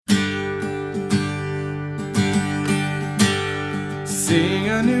Sing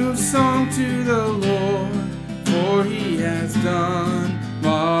a new song to the Lord, for he has done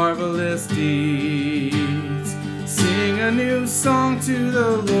marvelous deeds. Sing a new song to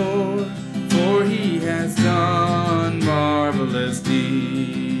the Lord, for he has done marvelous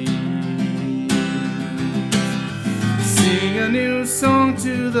deeds. Sing a new song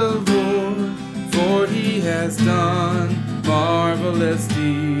to the Lord, for he has done marvelous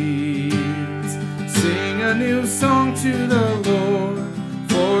deeds. Sing a new song to the Lord,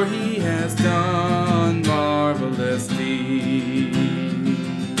 for he has done marvelous deeds.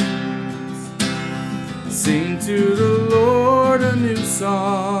 Sing to the Lord a new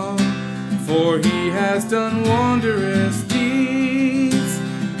song, for he has done wondrous deeds.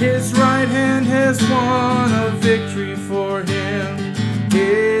 His right hand has won a victory for him.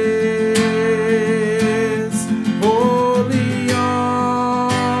 His holy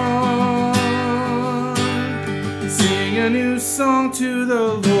arm. Sing a new song to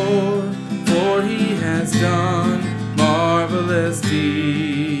the Lord, for he has done marvelous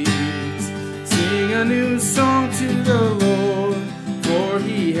deeds. Sing a new song to the Lord, for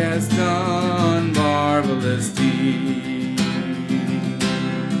he has done marvelous deeds.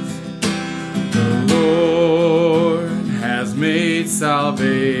 The Lord has made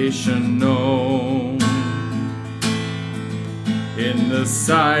salvation known in the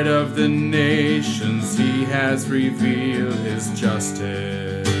sight of the nations. He has revealed his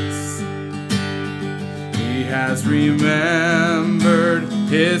justice. He has remembered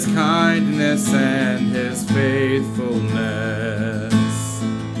his kindness and his faithfulness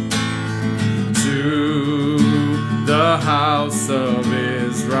to the house of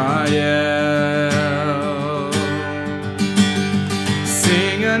Israel.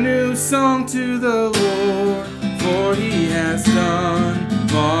 Sing a new song to the Lord, for he has done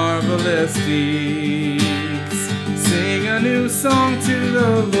marvelous deeds. Sing a new song to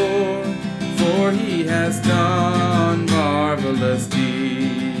the Lord, for he has done marvelous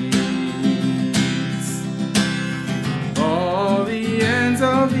deeds. All the ends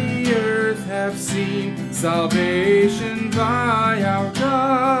of the earth have seen salvation by our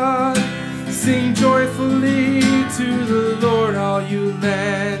God. Sing joyfully to the Lord, all you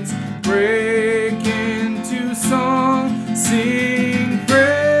lands. Break into song, sing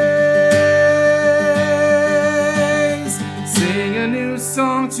praise. Sing a new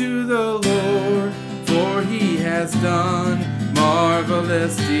song to the Lord, for he has done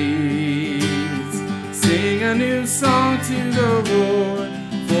marvelous deeds. Sing a new song to the Lord,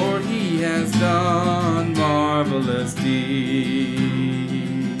 for he has done marvelous deeds.